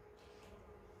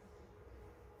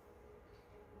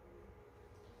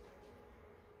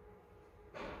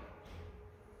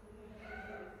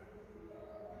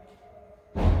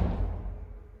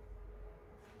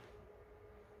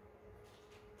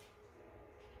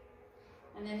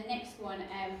 And then the next one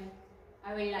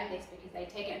I really like this because they'd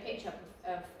taken a picture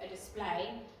of a display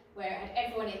where it had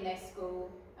everyone in their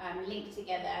school linked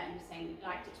together and saying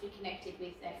liked it to be connected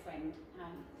with their friend.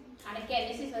 And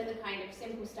again, this is the kind of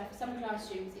simple stuff. For some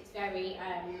classrooms, it's very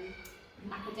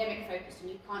academic focused,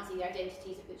 and you can't see the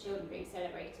identities of the children being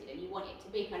celebrated, and you want it to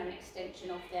be kind of an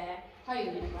extension of their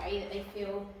home in a way that they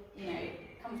feel, you know,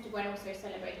 comfortable and also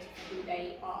celebrated for who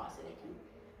they are, so they can be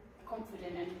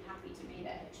confident and happy to be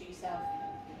their true self.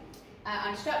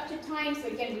 Unstructured time, so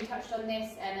again we touched on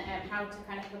this and how to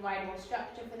kind of provide more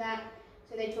structure for that.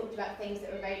 So they talked about things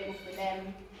that were available for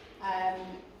them,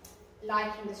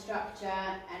 liking the structure,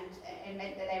 and it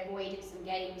meant that they avoided some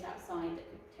games outside that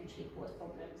could potentially cause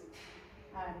problems.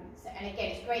 And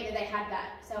again, it's great that they had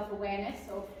that self-awareness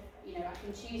of, you know, I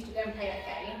can choose to go and play that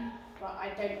game, but I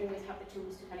don't always have the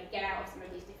tools to kind of get out of some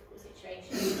of these difficult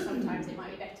situations. Sometimes it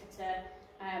might be better to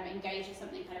engage in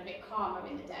something kind of a bit calmer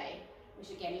in the day, which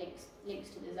again links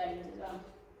to the zones as well.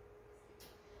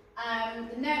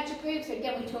 The nurture group, so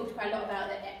again we talked quite a lot about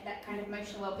that kind of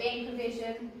emotional well-being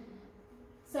provision.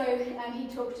 So he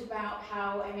talked about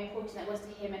how important that was to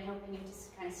him and helping him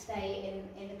to kind of stay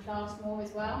in the class more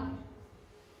as well.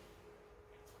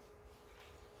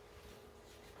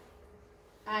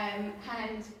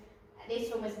 And this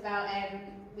one was about,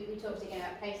 we talked again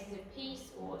about places of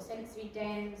peace or sensory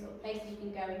dens or places you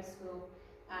can go in school.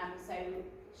 So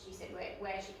she said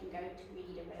where she can go to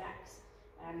read and relax.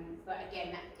 But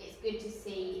again, it's good to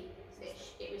see that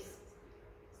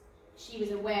she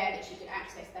was aware that she could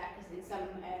access that, because in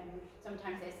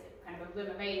sometimes there's kind of a room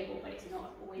available, but it's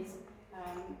not always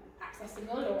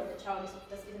accessible, or the child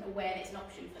isn't aware that it's an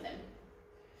option for them.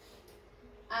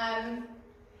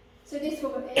 So this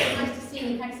one, it's nice to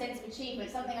see the kind of sense of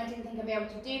achievement, something I didn't think I'd be able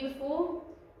to do before,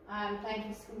 playing for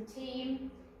the school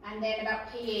team. And then about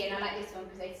PE, and I like this one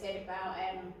because they said about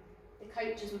the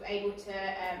coaches were able to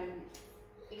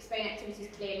explain activities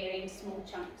clearly and in small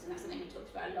chunks, and that's something we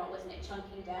talked about a lot, wasn't it?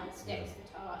 Chunking down steps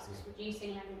for tasks,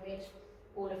 reducing language,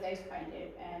 all of those kind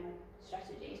of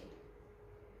strategies.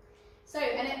 So,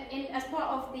 and as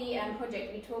part of the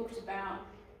project, we talked about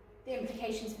the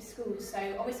implications for schools. So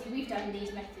obviously we've done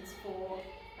these methods for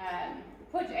the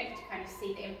project to kind of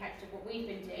see the impact of what we've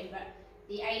been doing, but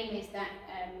the aim is that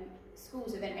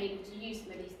schools are then able to use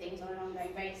some of these things on an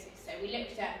ongoing basis. So we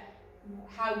looked at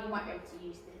how you might be able to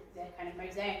use the kind of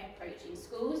mosaic approach in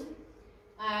schools.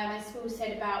 And schools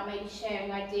said about maybe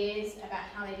sharing ideas about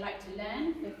how they'd like to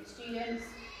learn with the students,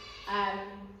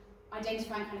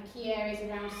 identifying kind of key areas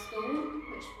around school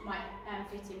which might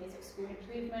fit in with school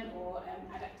improvement or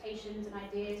adaptations and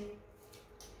ideas.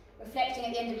 Reflecting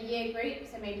at the end of the year group,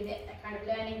 so maybe that kind of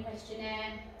learning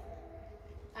questionnaire.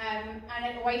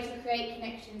 And a way to create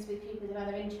connections with people with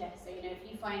other interests. So, you know,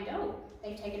 if you find, oh,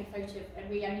 they've taken a photo of a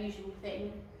really unusual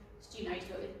thing, student I used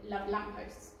to work with loved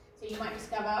lampposts. So you might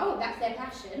discover, oh, that's their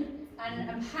passion, and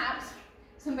perhaps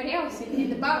somebody else in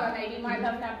the borough maybe might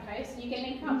love lampposts, and you can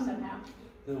link up somehow.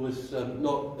 There was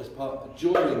not as part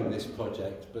during this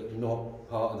project, but not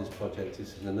part of this project.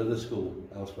 It's in another school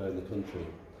elsewhere in the country.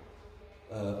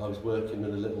 I was working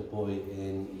with a little boy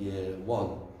in year 1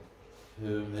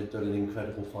 who had done an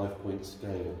incredible 5-point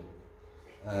scale,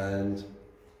 and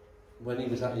when he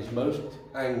was at his most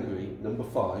angry, number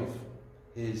 5,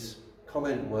 his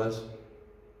comment was,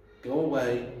 "Go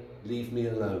away, leave me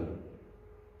alone."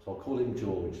 So I'll call him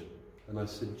George, and I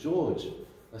said, "George,"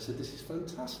 I said, "this is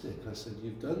fantastic." I said,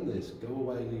 "You've done this, go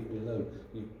away, leave me alone.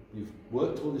 You've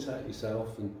worked all this out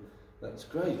yourself, and that's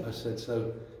great." I said,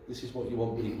 "So this is what you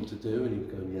want people to do?" And he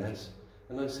was going, "Yes."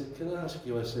 And I said, "Can I ask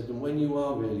you," I said, "and when you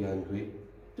are really angry,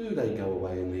 do they go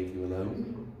away and leave you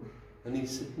alone?" And he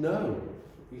said, "No."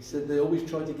 He said, "They always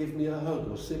try to give me a hug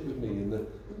or sit with me in the,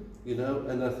 you know,"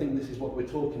 and I think this is what we're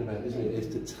talking about, isn't it? Is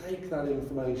to take that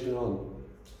information on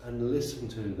and listen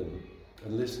to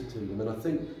them, and I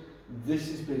think this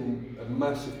has been a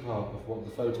massive part of what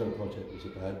the photo project was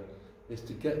about, is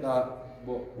to get that,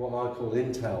 what I call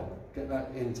intel, get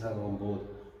that intel on board,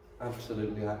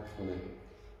 absolutely act on it.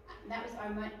 That was, I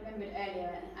remembered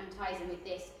earlier, and ties in with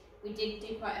this, we did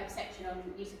do quite a section on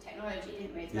use of technology,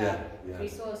 didn't we, as well? Yeah. We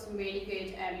saw some really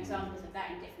good examples of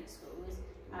that in different schools,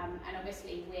 and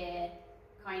obviously we're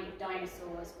kind of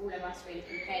dinosaurs, all of us really,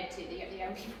 compared to the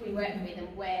young people we work with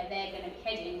and where they're going to be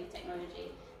heading with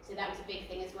technology. So that was a big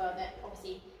thing as well, that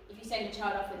obviously if you send a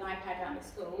child off with an iPad around the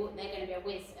school, they're going to be a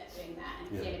whiz at doing that and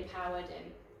feel empowered,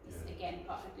 and it's again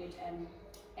part of a good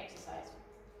exercise.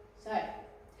 So,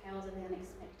 tales of the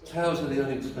unexpected. Tales of the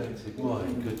unexpected, my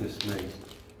goodness me.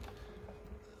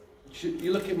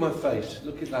 You look at my face,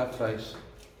 look at that face.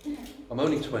 I'm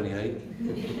only 28.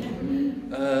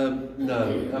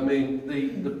 No, I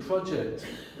mean, the project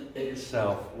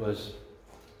itself was,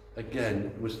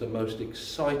 again, was the most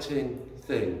exciting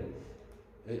thing.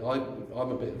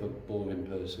 I'm a bit of a boring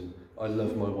person. I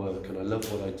love my work and I love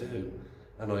what I do,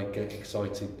 and I get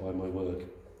excited by my work.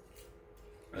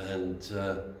 And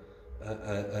to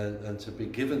be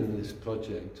given this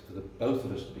project, for the both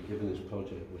of us to be given this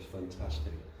project, was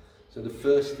fantastic. So the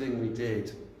first thing we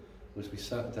did was we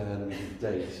sat down and we did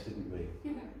dates, didn't we?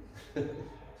 Which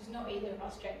is not either of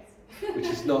our strengths. Which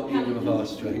is not either of our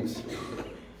strengths.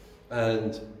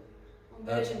 And on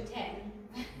version 10.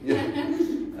 yeah,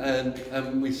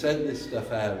 and we sent this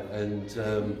stuff out, and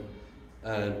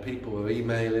people were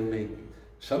emailing me.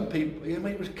 Some people, I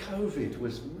mean, it was COVID,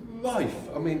 was rife.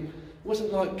 I mean, it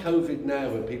wasn't like COVID now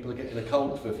where people are getting a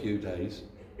cold for a few days.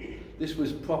 This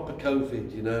was proper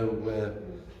COVID, you know, where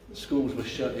schools were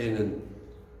shut in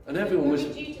and everyone was...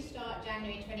 due to start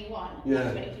January 21, yeah.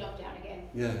 That's when it locked down again.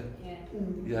 Yeah.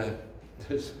 Yeah.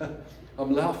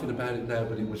 I'm laughing about it now,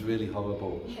 but it was really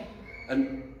horrible. Yeah.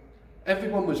 And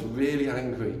everyone was really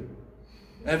angry.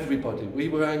 Everybody. We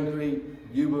were angry,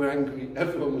 you were angry,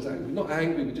 everyone was angry. Not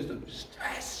angry, but just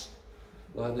stress.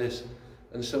 Like this.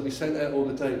 And so we sent out all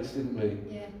the dates, didn't we?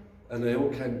 Yeah. And they all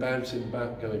came bouncing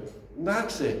back going,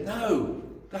 that's it. No,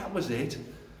 that was it.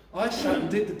 I sat and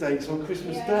did the dates on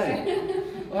Christmas Day.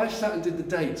 I sat and did the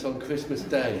dates on Christmas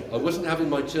Day. I wasn't having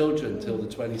my children till the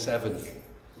 27th.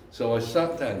 So I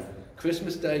sat down,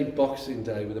 Christmas Day, Boxing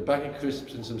Day, with a bag of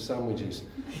crisps and some sandwiches.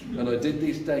 And I did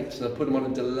these dates and I put them on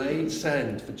a delayed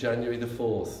send for January the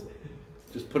 4th.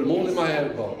 Just put them all in my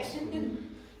outbox.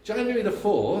 January the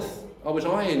 4th, I was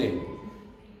ironing.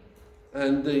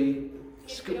 And the...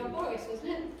 Boris, wasn't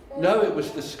it? No, it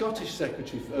was the Scottish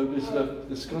secretary, it was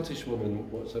the Scottish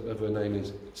woman, whatever her name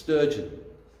is, Sturgeon,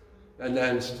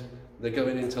 announced they're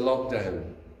going into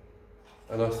lockdown.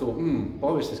 And I thought,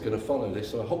 Boris is going to follow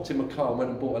this. So I hopped in my car and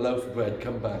went and bought a loaf of bread,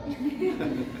 come back.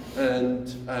 and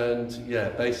yeah,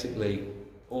 basically,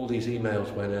 all these emails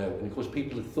went out. And of course,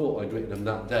 people had thought I'd written them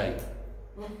that day.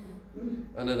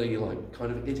 And then you're like,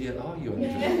 kind of idiot are you,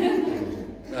 Andrew?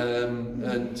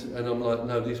 And I'm like,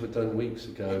 no, these were done weeks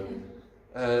ago.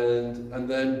 And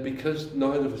then, because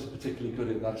neither of us are particularly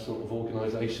good at that sort of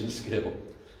organisation skill,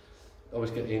 I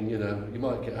was getting, you know, you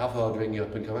might get Havard ring you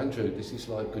up and go, Andrew, this is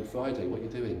like Good Friday, what are you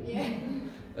doing? Yeah.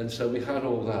 And so we had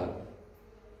all that.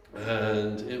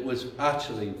 And it was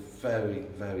actually very,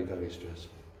 very, very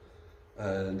stressful.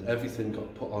 And everything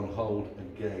got put on hold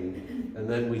again. And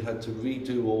then we had to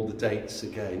redo all the dates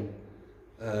again.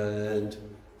 And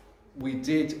we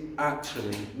did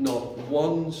actually, not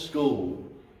one school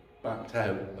backed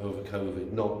out over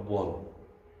COVID, not one.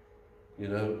 You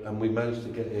know, and we managed to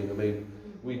get in. I mean,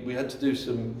 we had to do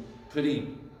some pretty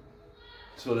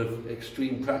sort of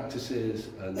extreme practices,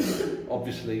 and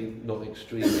obviously not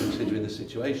extreme considering the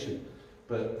situation.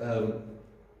 But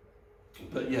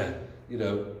yeah, you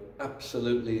know,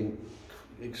 absolutely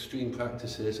extreme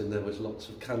practices, and there was lots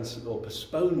of cancel or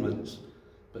postponements,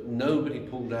 but nobody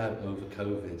pulled out over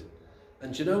COVID.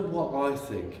 And do you know what I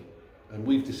think, and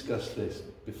we've discussed this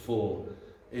before,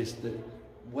 is that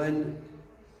when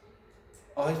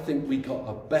I think we got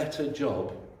a better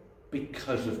job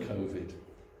because of COVID,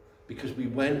 because we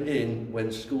went in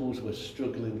when schools were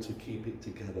struggling to keep it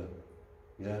together,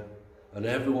 yeah, and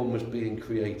everyone was being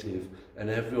creative and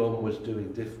everyone was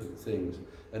doing different things.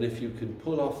 And if you can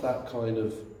pull off that kind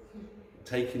of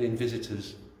taking in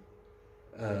visitors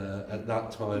at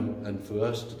that time, and for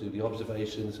us to do the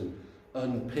observations and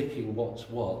unpicking what's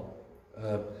what,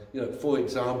 you know, for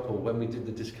example, when we did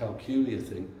the dyscalculia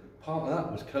thing, part of that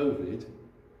was COVID,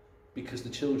 because the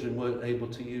children weren't able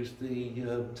to use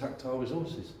the tactile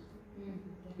resources,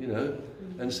 you know,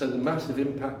 and so the massive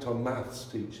impact on maths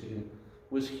teaching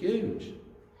was huge.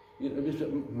 You know,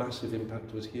 massive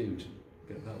impact was huge.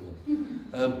 Get that one.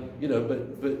 You know,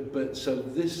 but so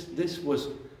this was.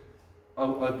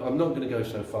 I'm not going to go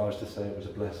so far as to say it was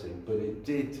a blessing, but it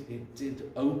did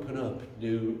open up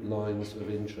new lines of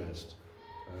interest.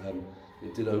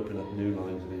 It did open up new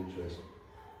lines of interest.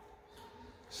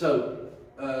 So.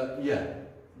 Yeah,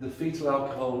 the fetal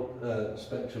alcohol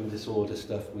spectrum disorder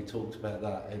stuff, we talked about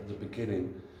that at the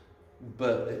beginning,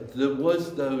 but there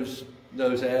was those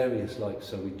areas, like,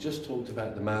 so we just talked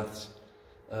about the maths,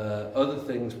 other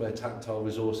things where tactile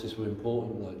resources were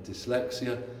important, like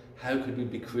dyslexia. How could we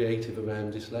be creative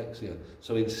around dyslexia?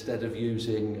 So instead of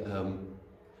using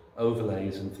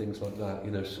overlays and things like that, you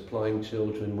know, supplying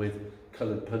children with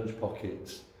coloured punch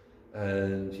pockets,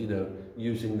 and, you know,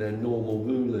 using their normal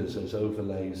rulers as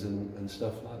overlays and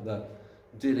stuff like that,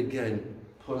 did again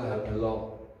pull out a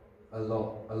lot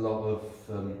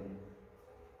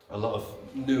of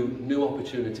new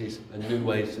opportunities and new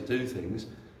ways to do things.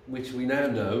 which we now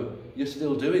know you're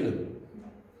still doing them.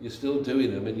 You're still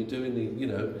doing them, and you're doing the, you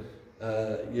know,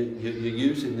 you're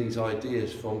using these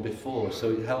ideas from before,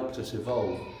 so it helped us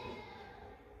evolve.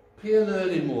 Peer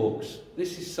learning walks.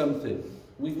 This is something.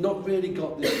 We've not really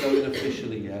got this going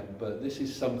officially yet, but this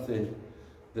is something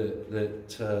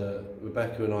that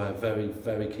Rebecca and I are very,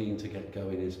 very keen to get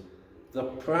going. Is the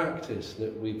practice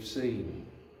that we've seen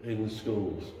in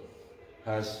schools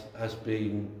has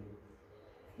been,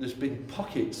 there's been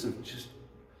pockets of just,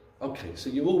 okay, so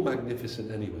you're all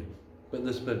magnificent anyway, but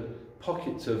there's been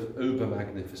pockets of uber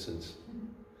magnificence.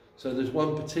 So there's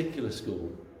one particular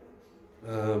school,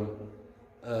 I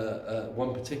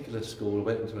went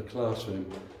into a classroom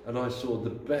and I saw the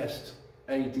best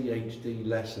ADHD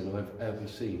lesson I've ever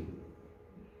seen.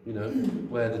 You know,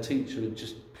 where the teacher had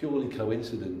just purely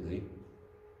coincidentally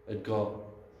had got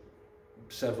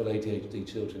several ADHD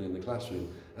children in the classroom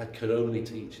and could only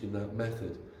teach in that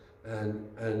method.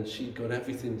 And she'd got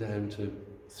everything down to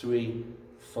 3,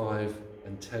 5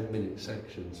 and 10 minute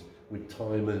sections with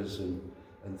timers and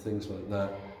things like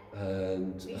that.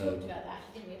 And we talked about that,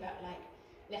 didn't we, about like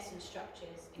lesson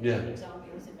structures and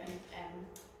examples of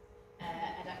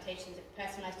adaptations of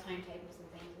personalised timetables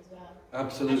and things as well.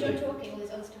 Absolutely. As you're talking, all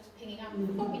this other stuff's pinging up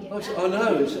before we did that. I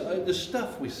know, it's, the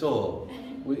stuff we saw,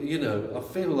 you know, I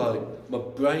feel like my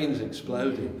brain's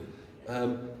exploding.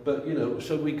 But, you know,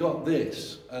 so we got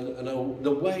this, and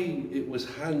the way it was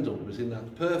handled was in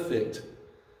that perfect,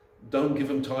 don't give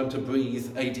them time to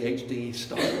breathe, ADHD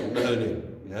style learning,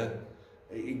 yeah?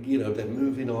 You know, they're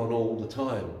moving on all the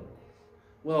time.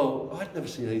 Well, I'd never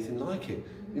seen anything like it.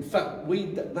 In fact,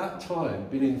 we'd at that time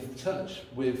been in touch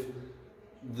with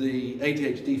the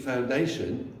ADHD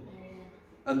Foundation,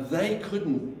 and they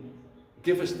couldn't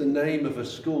give us the name of a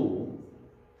school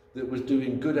that was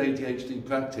doing good ADHD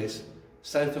practice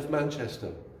south of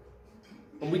Manchester.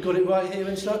 And we got it right here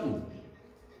in Sutton.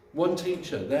 One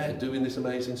teacher there doing this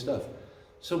amazing stuff.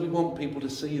 So we want people to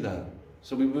see that.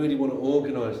 So we really want to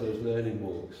organise those learning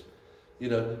walks. You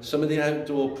know, some of the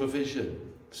outdoor provision,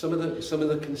 some of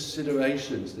the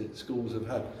considerations that schools have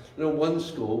had. You know, one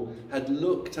school had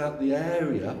looked at the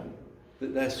area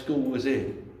that their school was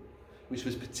in, which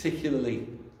was particularly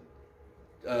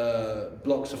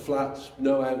blocks of flats,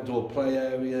 no outdoor play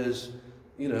areas,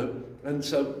 you know, and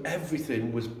so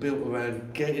everything was built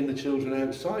around getting the children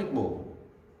outside more.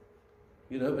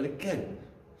 You know, and again,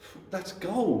 that's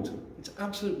gold. It's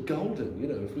absolute golden, you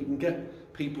know, if we can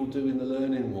get people doing the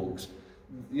learning walks.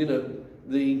 You know,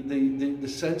 the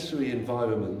sensory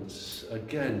environments,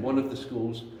 again, one of the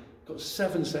schools got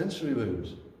 7 sensory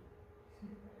rooms.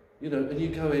 You know, and you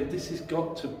go in, this has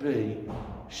got to be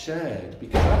shared,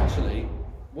 because actually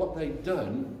what they'd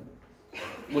done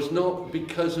was not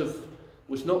because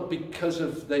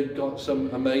of they'd got some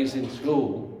amazing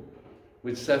school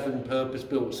with 7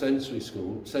 purpose-built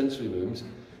sensory rooms.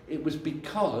 It was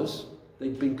because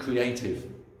they'd been creative.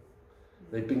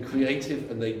 They'd been creative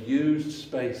and they'd used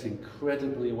space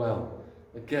incredibly well.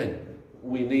 Again,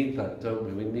 we need that, don't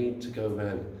we? We need to go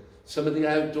around. Some of the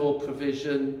outdoor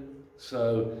provision,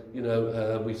 so, you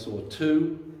know, we saw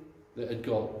 2 that had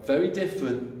got very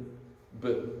different,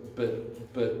 but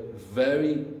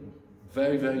very,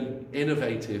 very, very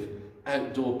innovative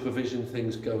outdoor provision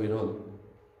things going on.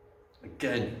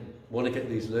 Again, want to get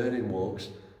these learning walks.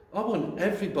 I want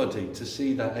everybody to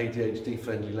see that ADHD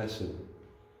friendly lesson.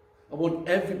 I want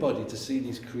everybody to see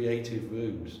these creative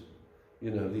rooms,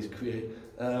 you know, these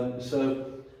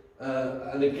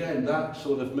and again, that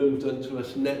sort of moved onto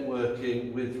us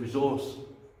networking with resource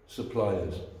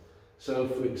suppliers. So,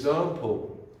 for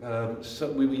example,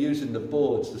 we were using the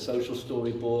boards, the social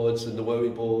story boards and the worry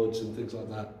boards and things like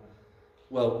that.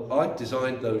 Well, I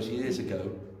designed those years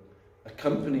ago. A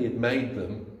company had made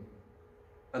them,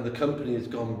 and the company has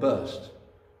gone bust.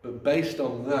 But based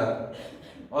on that,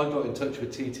 I got in touch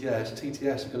with TTS.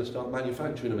 TTS are going to start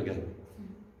manufacturing them again.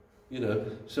 You know,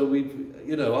 so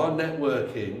our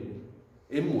networking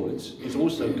inwards is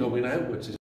also going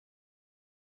outwards.